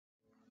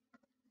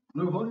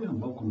Hello, hi, and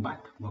welcome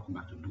back. Welcome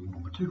back to door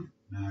number two.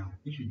 Now,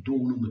 this is door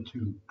number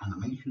two,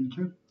 animation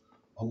two.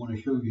 I want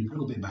to show you a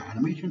little bit about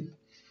animation,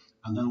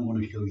 and then I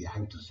want to show you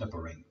how to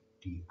separate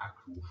the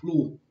actual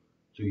floor.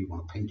 So you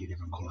want to paint a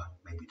different color,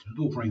 maybe to the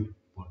door frame,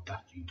 but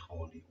that's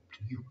entirely up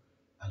to you.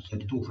 As I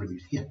said, the door frame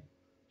is here.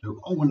 So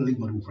I'm going to leave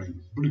my door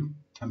frame blue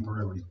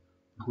temporarily.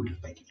 We could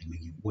just basically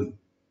make it white.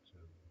 So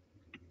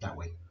you can do it that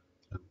way.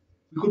 So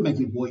we could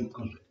make it white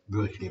because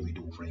virtually every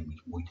door frame is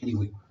white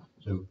anyway.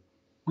 So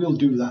we'll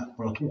do that,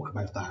 but I'll talk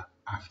about that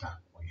after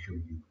I show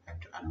you how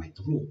to animate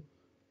the floor.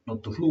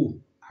 Not the floor,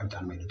 how to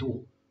animate the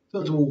door.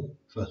 First of all,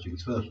 first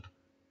things first,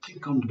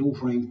 click on the door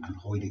frame and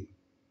hide it.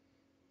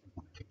 You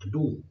want to click the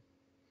door.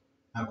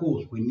 Now, of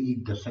course, we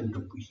need the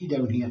center. You see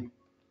down here,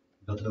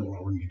 we've got the little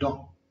orange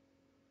dot.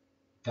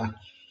 That's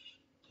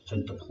the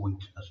center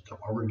point, that's the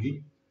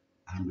origin.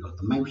 And we've got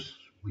the mouse,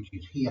 which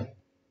is here,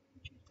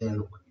 which is there.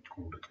 Look, it's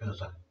called a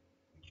cursor,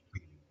 which is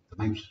really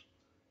the mouse.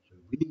 So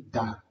we need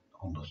that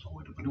on the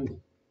side of the door.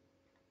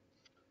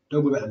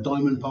 Don't worry about the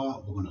diamond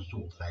part, we're going to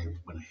sort that out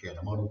when I share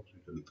the model, so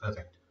it's going to be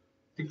perfect.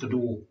 Pick the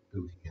door,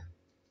 go here,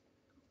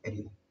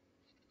 edit.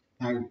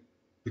 Now,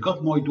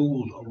 because my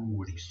doors are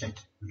already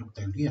set, you look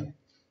down here,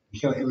 you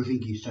show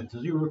everything is set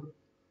to 0.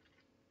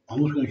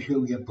 I'm just going to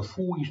show you,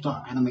 before you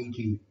start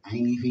animating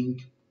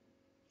anything,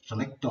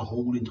 select the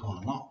whole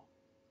entire lot.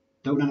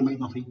 Don't animate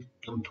nothing,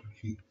 don't touch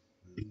it,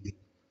 leave it.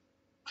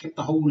 Click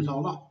the whole entire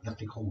lot, left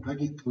click, hold,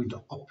 drag it, go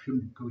into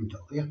option, go into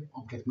here,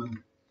 object mode,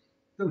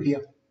 go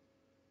here,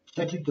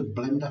 set it to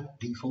blender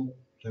default,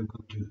 so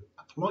go to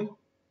apply,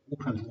 all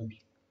transforms,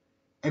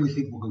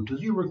 everything will go to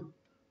 0.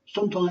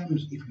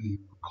 Sometimes if you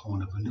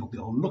kind of a little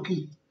bit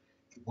unlucky,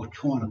 it will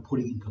try to put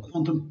it into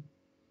quantum.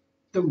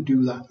 Don't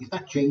do that. If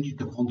that changes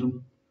to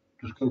quantum,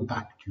 just go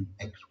back to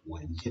X, Y,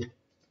 and Z,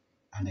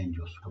 and then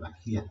just go back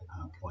here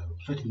and apply all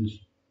settings,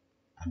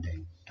 and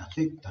then that's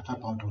it. That's how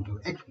I'll do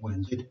X, Y,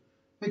 and Z.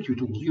 Make sure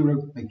it's all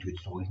 0, make sure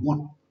it's size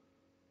 1.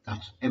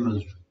 That's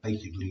Emma's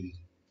basically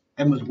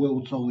Emma's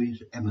world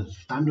size, Emma's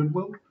standard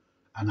world,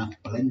 and that's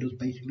Blender's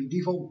basically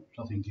default.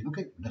 So I'm thinking,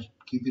 okay, let's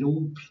keep it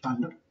all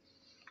standard.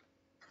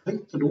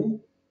 Click the door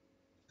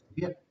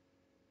here,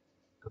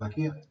 go back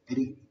here,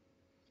 edit,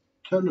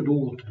 turn the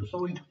door to the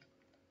side.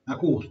 Now, of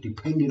course,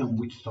 depending on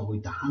which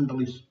side the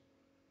handle is,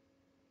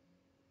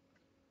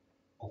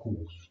 of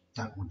course,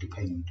 that would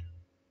depend.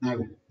 Now,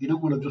 you know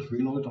what I've just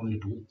realised on the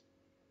door?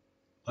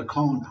 I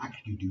can't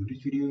actually do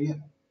this video yet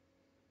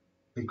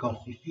because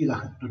you see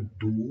that the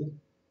door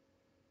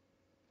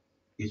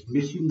is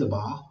missing the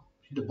bar.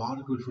 See the bar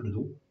that goes through the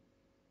door?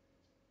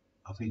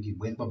 I think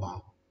where's my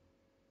bar?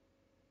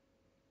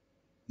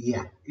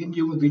 Yeah, in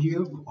the other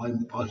video,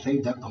 I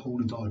saved out the whole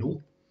entire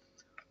door,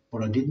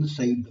 but I didn't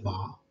save the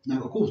bar.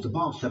 Now, of course, the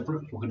bar's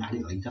separate, so I can add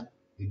it later.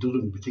 It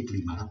doesn't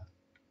particularly matter.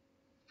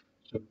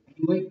 So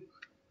anyway,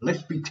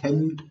 let's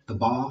pretend the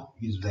bar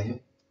is there.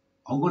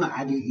 I'm going to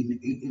add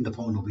it in the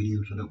final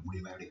video, so don't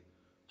worry about it.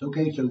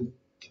 Okay, so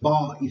the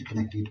bar is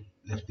connected.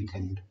 Let's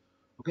pretend.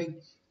 Okay,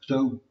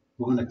 so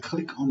we're going to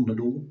click on the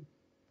door.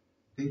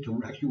 Okay, so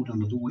we're actually on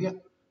the door here.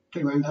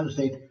 Turn around, as I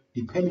said,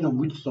 depending on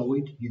which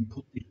side you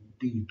put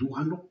the door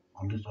handle,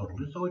 on this side or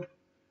this side,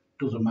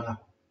 doesn't matter.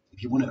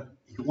 If you want,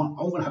 I'm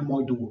going to have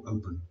my door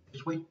open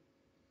this way.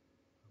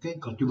 Okay,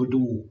 because the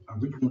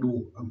original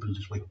door opens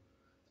this way.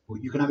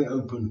 But you can have it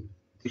open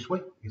this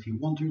way if you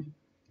want to.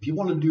 If you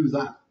want to do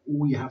that,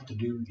 all you have to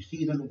do, you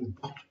see that little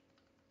dot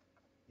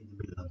in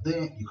the middle of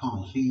there, you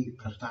can't see it,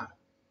 press that.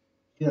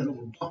 See that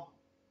little dot?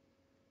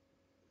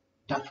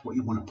 That's what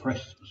you want to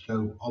press.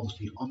 So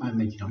obviously I'm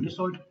animating on this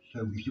side,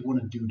 so if you want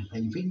to do the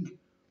same thing,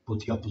 but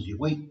the opposite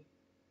way,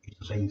 it's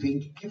the same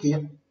thing. Click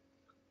here,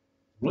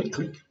 right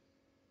click,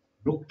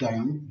 look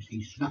down, you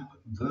see snap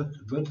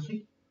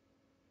vertices.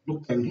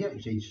 Look down here,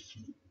 it says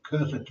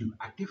cursor to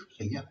active,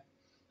 say yeah.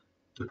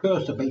 The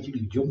cursor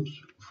basically jumps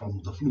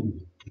from the floor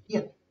to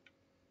here.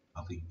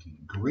 I think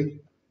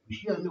great. You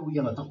see that little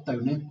yellow dot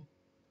down there?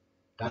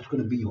 That's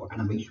going to be your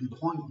animation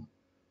point.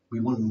 We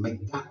want to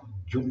make that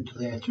jump to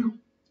there too.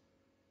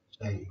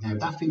 Say, now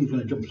that thing is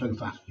going to jump so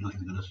fast you're not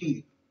even going to see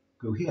it.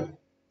 Go here,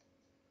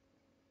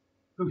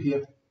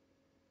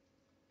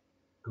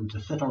 go to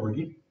set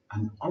origin,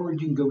 and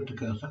origin goes to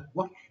cursor.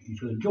 Watch, it's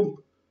going to jump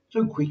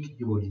so quick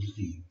you won't even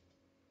see it.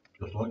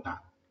 Just like that.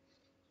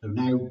 So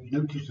now you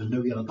notice there's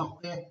no yellow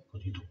dot there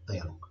because it's up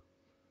there, look.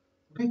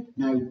 Okay,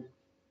 now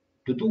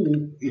the door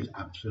is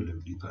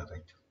absolutely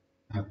perfect.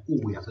 Now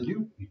all we have to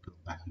do is go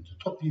back into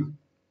top view.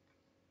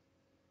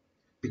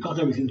 Because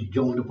everything's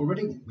joined up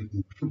already, we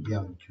should be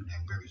able to now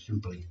very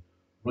simply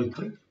right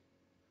click,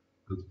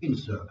 go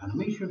insert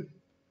animation,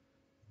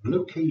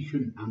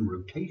 location and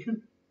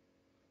rotation,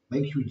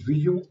 make sure it's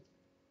visual.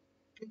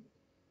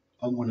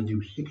 I want to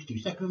do 60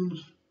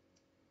 seconds.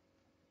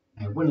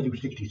 Now when I do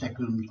 60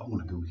 seconds, I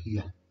want to go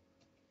here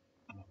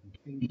and I can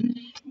change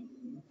this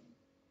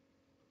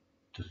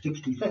to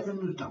 60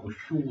 seconds. That will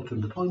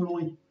shorten the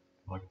timeline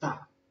like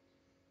that.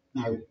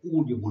 Now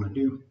all you want to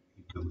do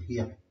is go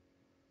here,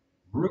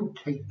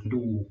 rotate the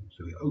door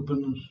so it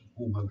opens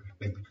almost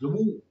maybe to the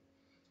wall,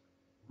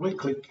 right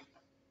click,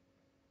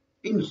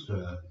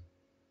 insert,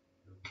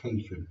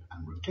 location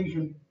and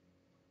rotation,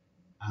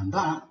 and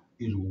that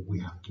is all we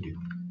have to do.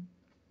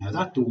 Now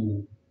that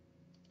tool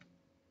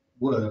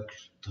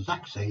works the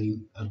exact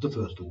same as the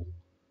first tool.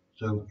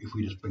 So if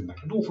we just bring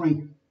back the door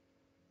frame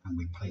and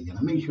we play the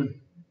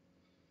animation,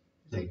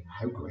 say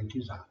how great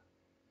is that?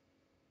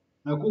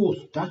 Now of course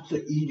that's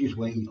the easiest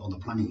way on the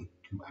planet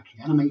to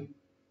actually animate.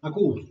 Now of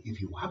course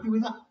if you're happy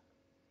with that,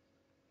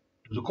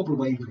 there's a couple of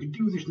ways we can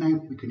do this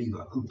now. We can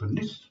either open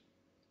this.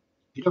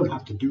 You don't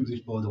have to do this,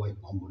 by the way,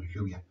 I'm going to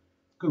show you.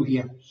 Go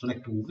here,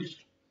 select all this.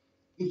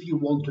 If you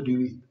want to do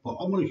it, but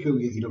I'm going to show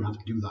you don't have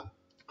to do that.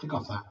 Click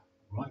off that,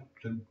 right?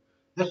 So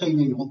let's say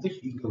now you want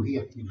this, you can go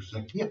here, you can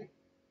select here.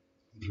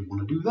 If you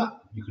want to do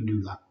that, you can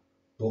do that.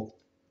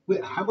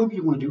 But however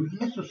you want to do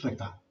it, let's just select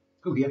that.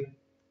 Go here,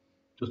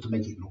 just to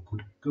make it look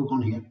good. Go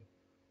on here,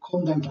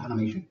 come down to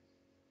animation.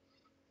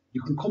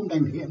 You can come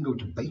down here and go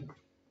to bake.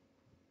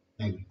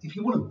 Now, if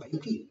you want to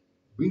bake it,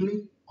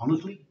 really,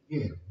 honestly,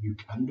 yeah, you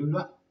can do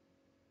that.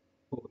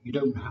 But you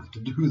don't have to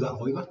do that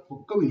either.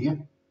 But go in here,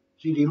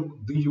 see the look,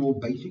 visual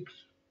basics,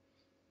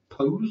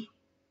 pose.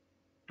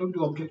 Don't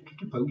do object,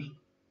 do pose.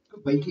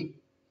 Go bake it.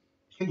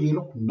 See here,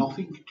 look,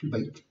 nothing to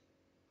bake.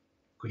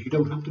 Because you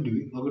don't have to do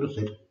it, like I just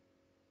said.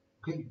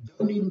 Okay,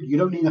 you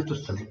don't even have to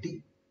select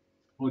it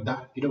like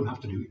that. You don't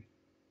have to do it.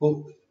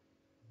 But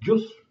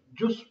just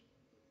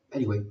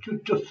anyway,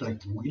 just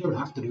select it. You don't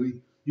have to do it.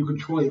 You can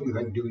try it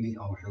without doing it.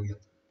 I'll show you.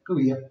 Go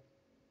here.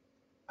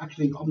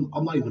 Actually, I'm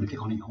not even going to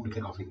click on it. I'm going to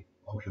click off it.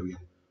 I'll show you.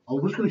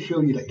 I'm just going to show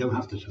you that you don't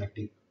have to select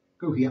it.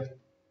 Go here.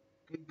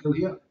 Okay, go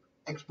here.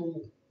 Export.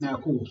 Now,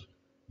 of course,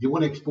 you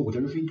want to export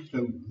everything.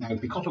 So now,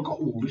 because I've got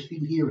all this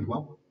in here as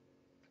well,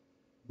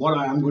 what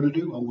I am going to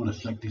do, I'm going to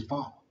select this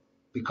part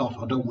because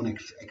I don't want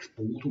to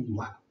export all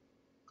that.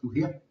 Go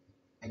here.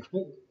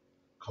 Export.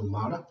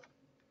 Colorado.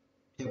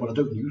 Yeah, well, I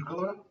don't use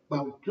Colorado.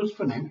 Well, just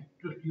for now,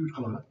 just use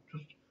Colorado.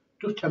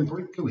 Just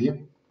temporary. Go here.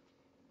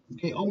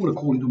 Okay, I'm going to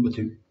call it number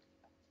 2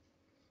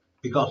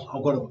 because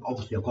I've got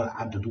to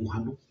add the door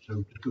handle.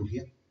 So just go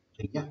here.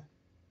 Say yeah.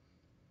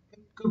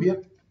 Okay, go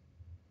here.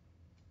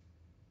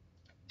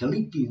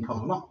 Delete the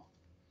entire lot.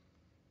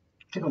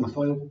 Click on the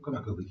file. Go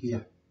back over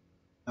here.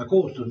 Now, of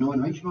course, there's no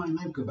animation right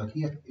now. Go back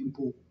here.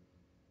 Import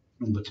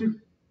number 2.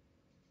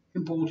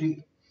 Import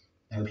it.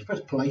 Now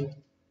press play.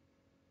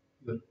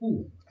 You go,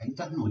 oh, ain't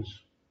that nice?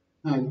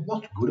 Now,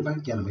 what's good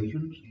about the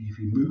animations is if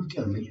you move the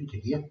animation to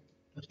here,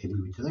 let's say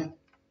move it to there.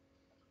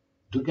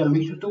 Does the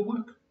animation still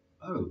work?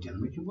 Oh, the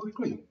animation works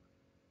great.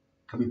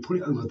 Can we put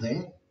it over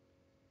there?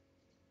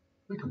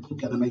 We can put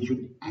the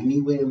animation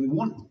anywhere we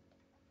want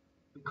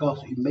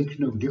because it makes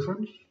no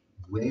difference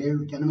where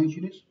the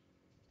animation is.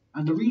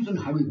 And the reason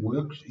how it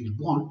works is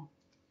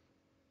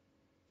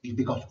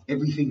because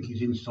everything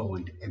is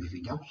inside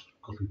everything else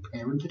because we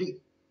parented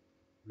it.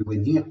 We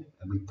went here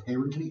and we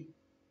parented it.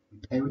 We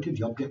parented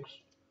the objects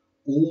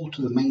all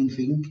to the main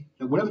thing.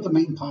 So whatever the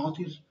main part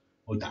is,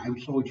 or the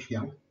outside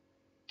shell,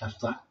 that's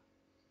that.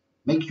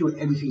 Make sure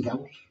everything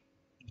else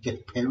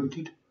gets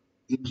parented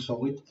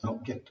inside an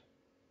object.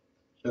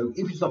 So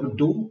if it's like a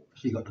door,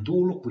 so you got the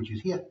door look, which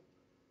is here,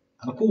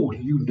 and of course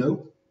you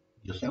know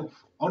yourself,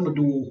 on the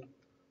door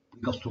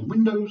we got some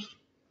windows,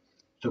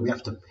 so we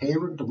have to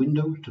parent the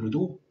windows to the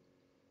door.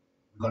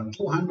 We've got a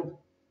door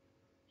handle,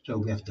 so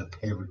we have to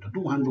parent the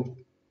door handle.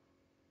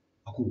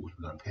 Of course,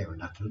 we've got to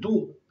parent that to the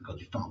door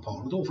because it's not part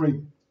of the door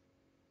frame.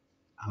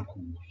 And of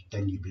course,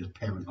 then you just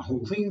parent the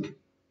whole thing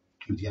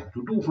to the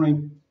actual door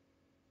frame.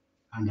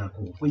 And then of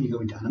course, when you go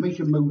into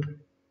animation mode,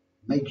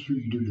 make sure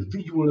you do the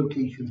visual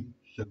location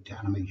so the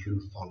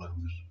animation follows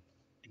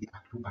the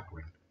actual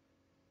background,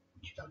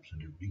 which is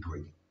absolutely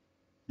great.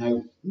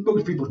 Now,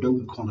 most people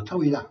don't kind of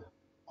tell you that.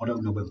 I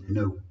don't know whether they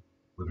know,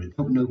 whether they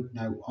don't know.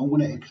 Now, I'm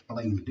going to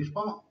explain this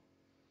part.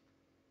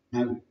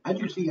 Now, as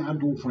you see our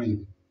door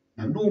frame,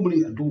 now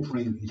normally a door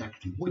frame is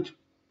actually white.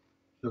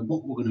 So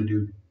what we're going to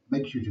do,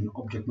 make sure you're in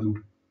object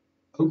mode,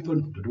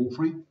 open the door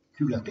frame,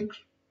 2 left clicks,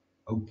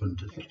 open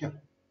to texture.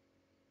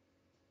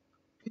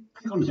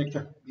 Click on the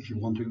texture if you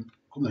want to.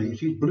 Come down here,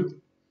 see it's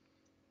blue.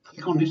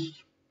 Click on this.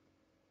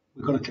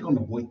 We're going to click on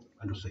the white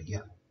and just say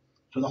yeah.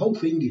 So the whole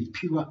thing is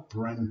pure,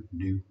 brand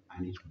new,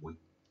 and it's white.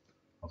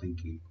 I think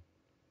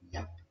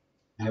yeah.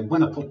 Now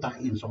when I put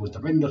that inside the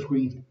render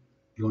screen,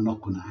 you're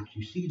not going to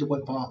actually see the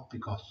white part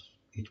because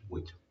it's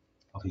white.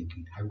 I think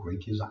how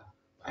great is that?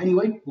 But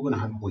anyway, we're going to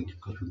have white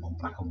because we want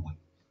black and white.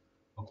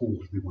 Of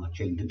course, we want to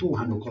change the door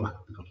handle color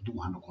because the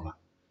door handle color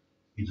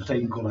is the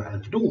same color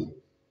as the door.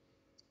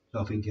 So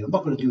I think I'm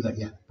not going to do that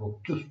yet,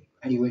 but just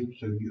anyway.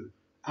 So you,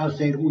 as I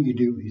said, all you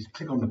do is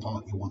click on the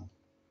part you want,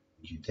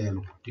 which is there.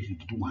 Look, this is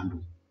the door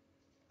handle,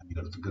 and you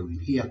got to go in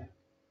here.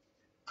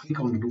 Click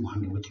on the door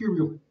handle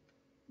material,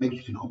 make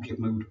it in object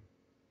mode.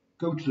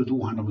 Go to the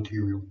door handle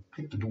material,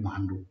 click the door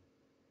handle,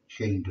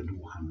 change the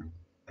door handle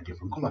a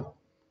different color.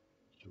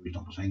 So it's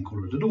not the same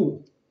color as the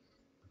door.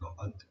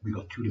 We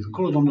got 2 different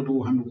colors on the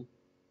door handle.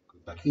 Go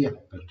back here,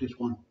 press this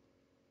one,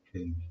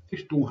 change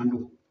this door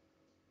handle.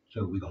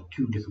 So we got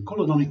 2 different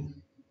colors on it.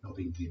 I'm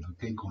thinking,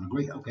 okay, kind of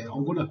great. Okay,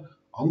 I'm gonna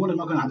I'm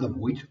not going to have the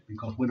white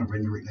because when I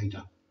render it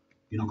later,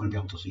 you're not going to be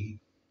able to see it.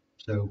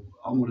 So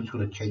I'm just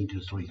going to change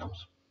to something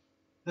else.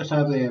 Let's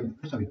have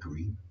a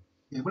green.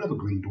 Yeah, we'll have a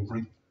green door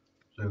frame.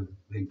 So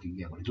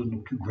yeah, well, it doesn't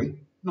look too great.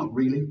 Not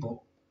really, but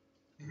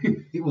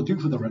it will do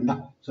for the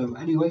render. So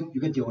anyway,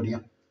 you get the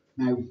idea.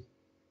 Now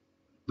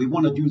we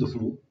want to do the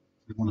floor.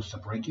 We want to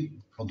separate it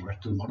from the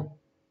rest of the model.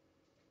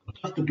 So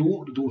that's the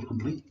door. The door is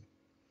complete.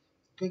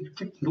 Okay,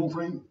 click the door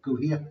frame. Go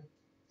here.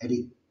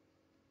 Edit.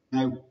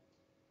 Now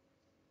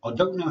I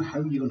don't know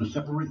how you're going to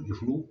separate your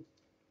floor.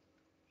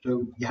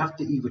 So you have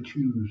to either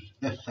choose.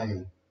 Let's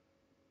say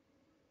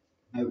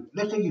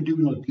you're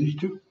doing like these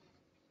two.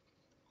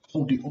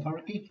 Hold the up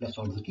arrow key, left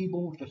side of the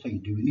keyboard. Let's say you're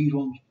doing these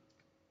ones.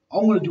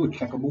 I'm going to do a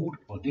checkerboard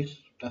like this.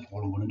 That's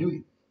what I'm going to do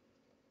it.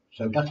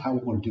 So that's how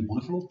I'm going to do my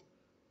floor.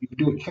 You can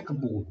do a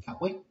checkerboard that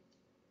way.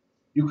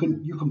 You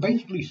can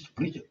basically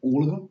split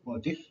all of them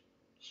like this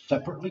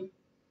separately,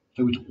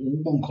 so it's all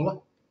one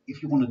color.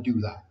 If you want to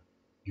do that,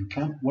 you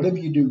can. Whatever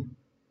you do,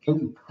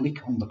 don't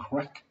click on the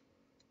crack.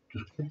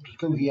 Just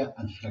go here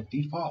and select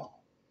these parts,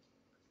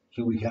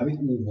 so we can have it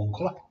all one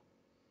color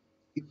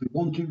if we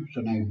want to. So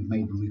now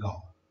maybe we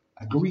got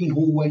a green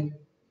hallway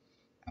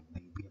and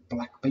maybe a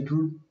black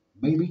bedroom.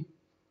 Maybe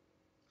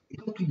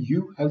it's up to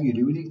you how you're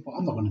doing it, but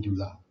I'm not going to do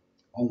that.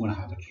 I'm going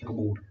to have a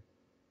checkerboard.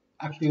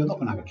 Actually, I'm not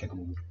going to have a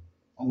checkerboard.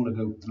 I'm going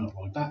to go not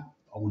like that.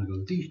 I want to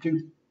go these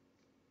two,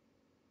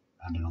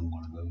 and then I'm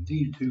going to go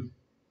these two.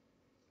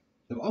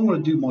 So I'm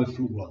going to do my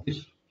floor like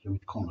this, so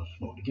it's kind of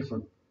slightly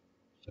different.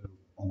 So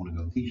I'm going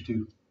to go these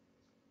two.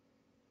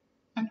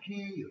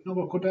 Actually, you know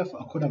what I could have?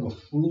 I could have a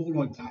floor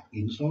like that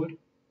inside,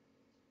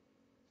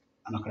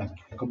 and I could have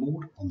a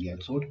checkerboard on the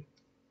outside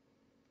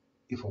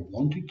if I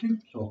wanted to.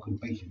 So I can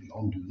basically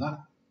undo that,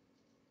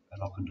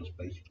 and I can just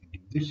basically do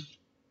this.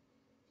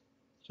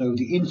 So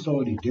the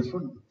inside is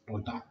different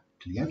like that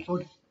to the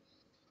outside.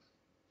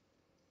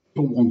 If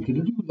I wanted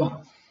to do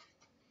that,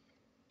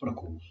 but of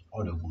course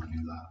I don't want to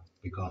do that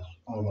because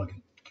I like to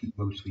keep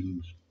most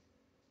things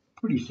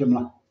pretty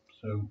similar.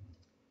 So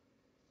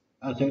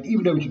as I said,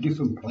 even though it's a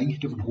different place,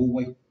 different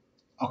hallway,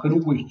 I can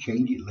always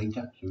change it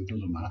later, so it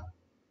doesn't matter.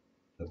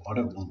 So I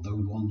don't want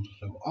those ones.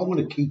 So I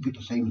want to keep it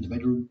the same as the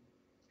bedroom.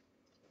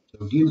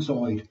 So the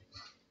inside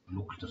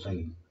looks the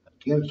same as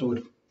the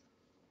outside.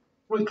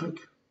 Right click,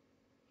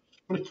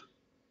 split,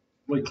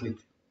 right click,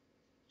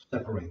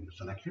 separate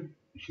selection.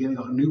 You see I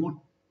got a new one.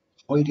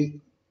 Hide it.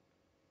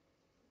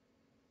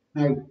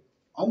 Now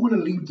I'm going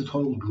to leave the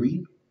tile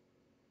green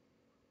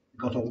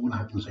because I want to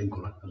have the same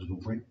colour as the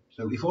door frame.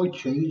 So if I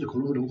change the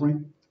colour of the door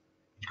frame,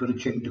 it's going to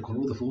change the colour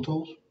of the floor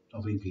tiles. So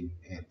I'm thinking,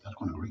 yeah, that's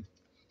kind of great.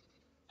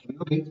 So,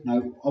 okay,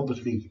 now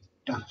obviously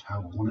that's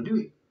how I want to do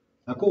it.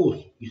 Now, of course,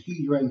 you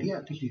see around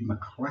here, this is my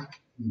crack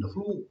in the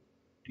floor.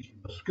 This is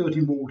my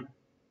skirting board,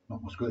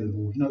 not my skirting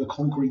board, you know, the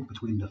concrete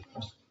between the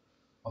floors.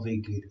 I'm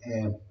thinking,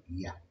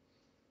 yeah.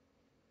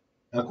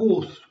 Now, of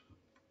course,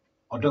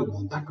 I don't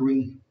want that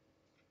green,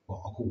 but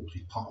of course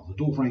it's part of the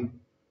door frame.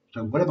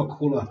 So whatever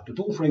colour the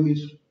door frame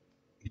is,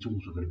 it's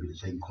also going to be the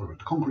same colour as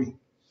the concrete.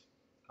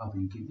 I'm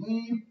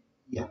thinking,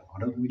 yeah, I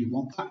don't really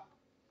want that.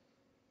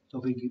 So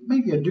I'm thinking,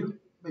 maybe I do,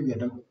 maybe I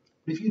don't.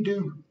 But if you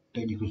do,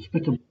 then you can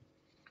split them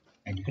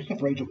and you can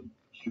separate them.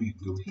 So you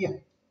can go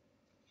here,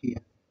 here,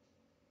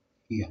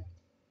 here,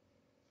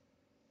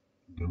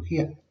 go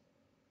here.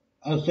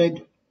 As I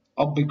said,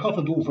 because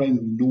the door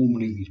frame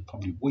normally is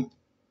probably white,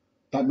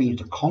 that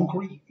means the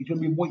concrete is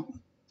going to be white.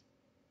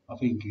 I'm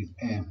thinking,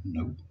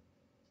 no.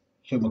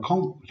 So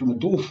my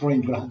door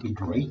frame is going to have to be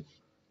grey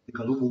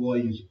because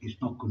otherwise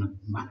it's not going to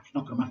match.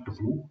 Not going to match the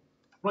floor.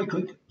 Right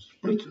click,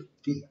 split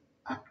the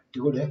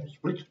to go there,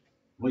 split.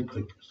 Right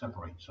click,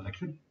 separate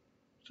selection.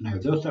 So now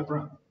they're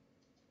separate.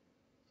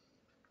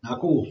 Now, of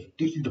course,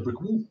 this is the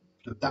brick wall,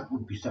 so that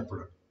would be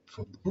separate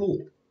from the floor.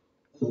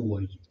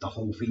 Otherwise, the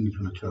whole thing is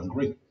going to turn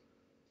grey.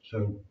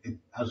 So, as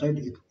I said,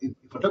 if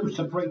I don't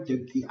separate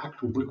the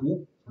actual brick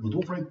wall from the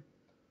door frame,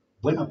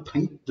 when I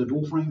paint the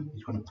door frame,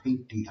 it's going to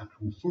paint the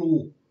actual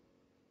floor.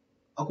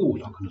 Of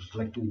course, I can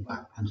select all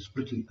that and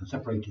split it and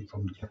separate it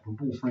from the actual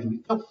door frame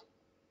itself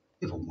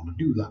if I want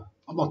to do that.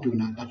 I'm not doing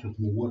that, that's just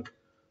more work.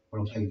 But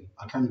I'm saying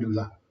I can do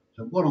that.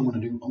 So, what I'm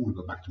going to do, I'm going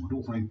to go back to my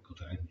door frame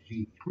because I can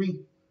see it's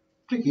green.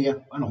 Click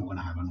here, and I'm going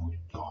to have a nice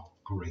dark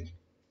grey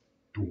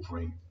door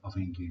frame. I'm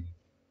thinking,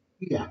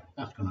 yeah,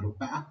 that's going to look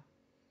better.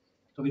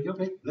 So I think,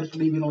 okay, let's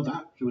leave it like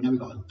that. So now we've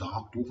got a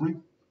dark door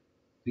frame.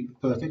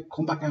 Perfect.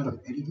 Come back out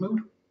of edit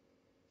mode.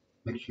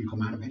 Make sure you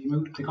come out of edit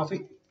mode. Click off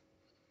it.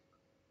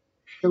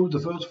 Show the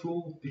first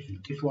floor. This is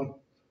this one.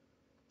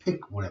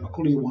 Pick whatever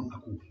colour you want.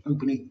 Of course,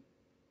 open it.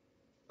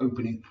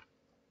 Open it.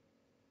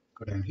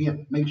 Go down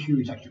here. Make sure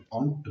it's actually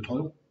on the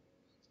tile.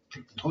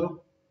 Click the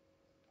tile.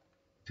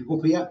 If you go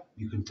up here,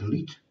 you can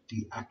delete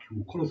the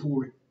actual colour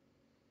for it.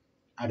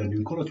 Add a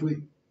new colour to it.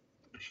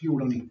 Put a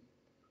shield on it.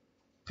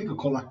 Pick a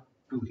colour.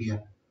 Go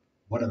here.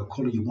 Whatever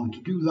colour you want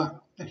to do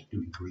that. Let's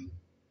do it green.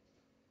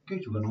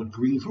 Okay, so we're going to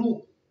green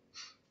floor.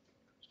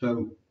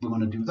 So we're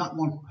going to do that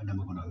one, and then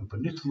we're going to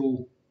open this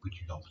floor,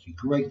 which is obviously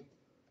grey.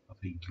 I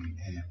think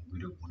we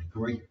don't want it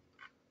grey.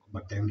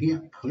 back down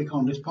here, click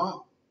on this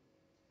part,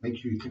 make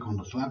sure you click on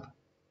the slab,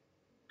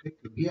 click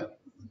over here,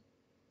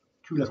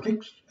 2 left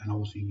clicks, and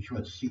obviously you should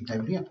have to see it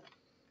down here.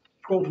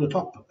 Scroll to the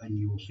top and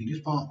you will see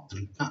this part,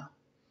 delete that.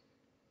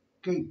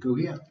 Okay, go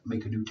here,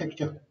 make a new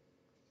texture,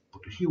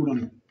 put the shield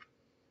on it,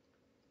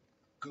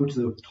 go to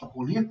the top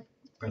one here,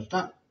 press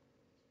that,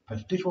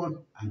 press this one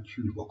and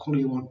choose what colour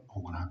you want.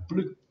 I'm going to have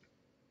blue,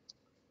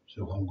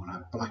 so I'm going to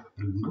have black,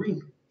 blue and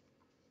green.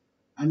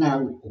 And now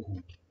all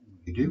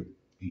you do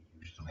is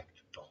you select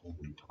the whole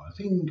entire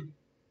thing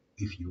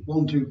if you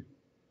want to.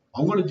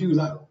 I'm going to do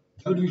that,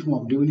 don't use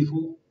what I'm doing it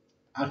for.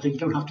 Actually, you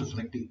don't have to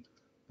select it,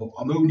 but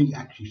I'm only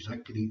actually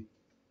selecting it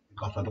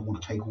because I don't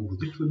want to take all of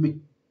this with me.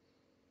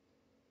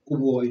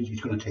 Otherwise,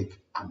 it's going to take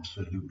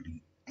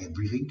absolutely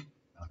everything.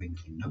 I'm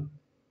thinking, no,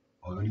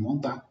 I only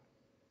want that.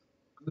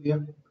 Go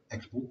here,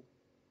 export.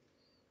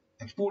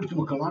 Export it to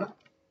my Collada.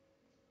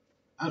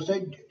 As I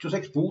said, just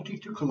export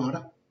it to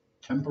Collada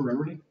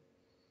temporarily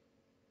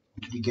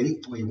until you get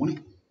it the way you want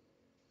it.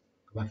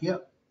 Go back here,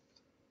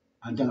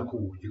 and then of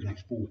course you can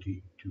export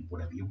it to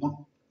whatever you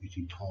want. It's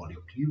entirely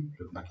up to you.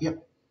 So go back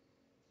here,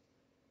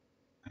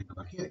 and go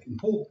back here,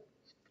 import.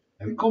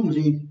 Now it comes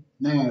in,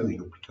 now it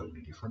looks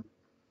totally different.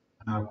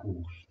 And now of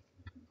course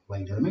you can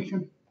play the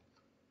animation.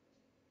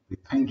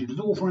 We've painted the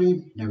door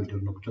frame, now it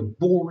doesn't look so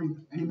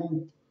boring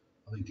anymore.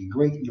 I think it's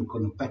great, you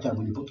look better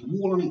when you put the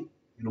wall on it,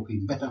 you look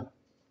even better.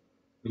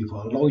 When you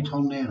put a light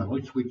on there, and a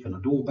light switch and a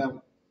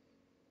doorbell,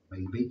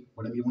 maybe,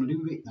 whatever you want to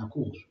do with it. Now of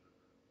course,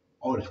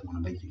 I just want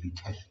to basically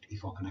test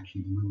if I can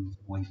actually move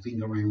my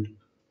thing around.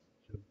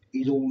 So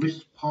is all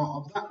this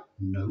part of that?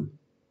 No.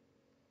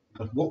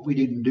 Because what we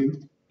didn't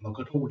do, like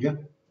I told you,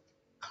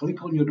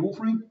 click on your door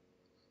frame,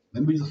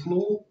 remember the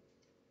floor?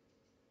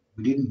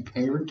 We didn't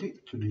parent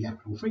it to the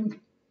actual thing.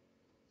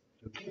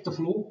 So click the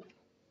floor,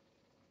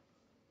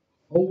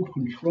 hold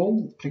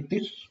control, click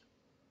this,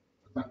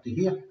 go back to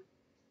here,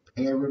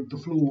 parent the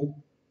floor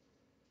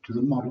to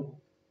the model.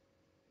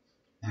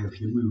 Now if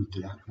you move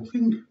to the actual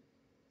thing,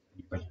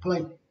 you press play,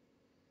 you're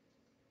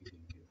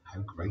thinking,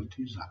 how great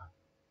is that?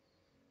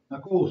 Now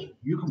of course,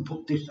 you can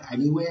put this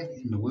anywhere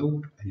in the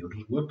world and it'll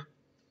just work.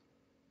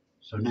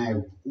 So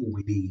now all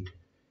we need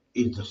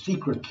is the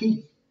secret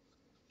key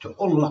to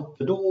unlock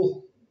the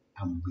door,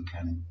 and we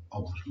can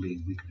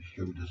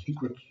show the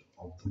secrets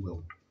of the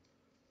world.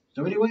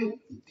 So anyway,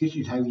 this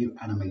is how you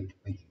animate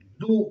basically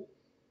the door.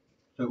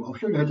 So I'll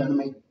show you how to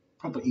animate,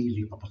 proper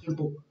easy, proper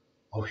simple.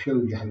 I'll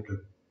show you how to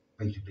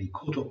basically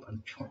cut up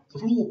and chop the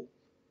floor.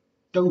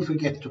 Don't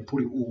forget to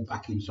put it all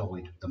back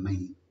inside the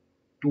main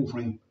door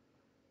frame,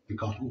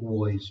 because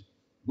otherwise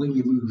when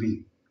you move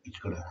it, it's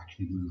going to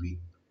actually move it.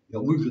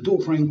 You'll move the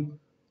door frame,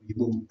 but you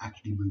won't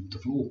actually move the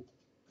floor,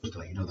 just to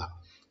let you know that.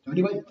 So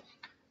anyway,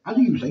 as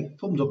you say,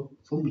 thumbs up,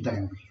 thumbs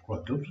down,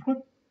 subscribe, don't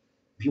subscribe.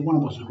 If you're one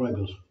of my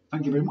subscribers,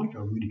 thank you very much, I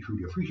really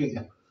truly appreciate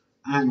it.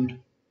 And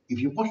if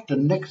you watch the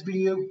next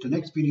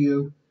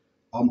video,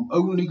 I'm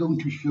only going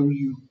to show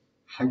you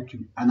how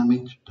to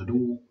animate the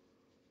door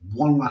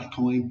one last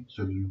time,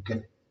 so you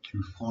get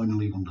to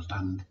finally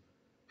understand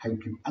how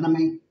to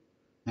animate.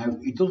 Now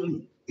it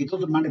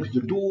doesn't matter if it's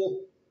a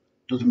door,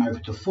 doesn't matter if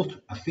it's a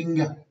foot, a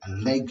finger, a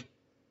leg,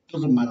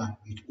 doesn't matter,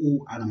 it's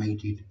all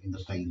animated in the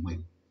same way.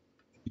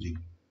 Easy.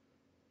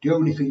 The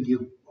only thing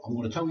I'm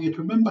going to tell you to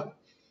remember,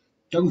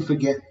 don't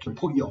forget to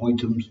put your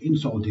items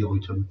inside the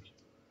items,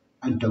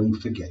 and don't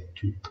forget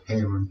to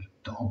parent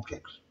the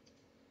objects.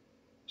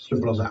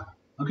 Simple as that.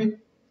 Okay?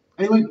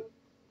 Anyway,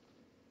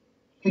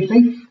 stay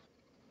safe,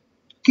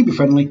 keep it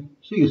friendly,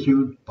 see you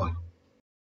soon, bye.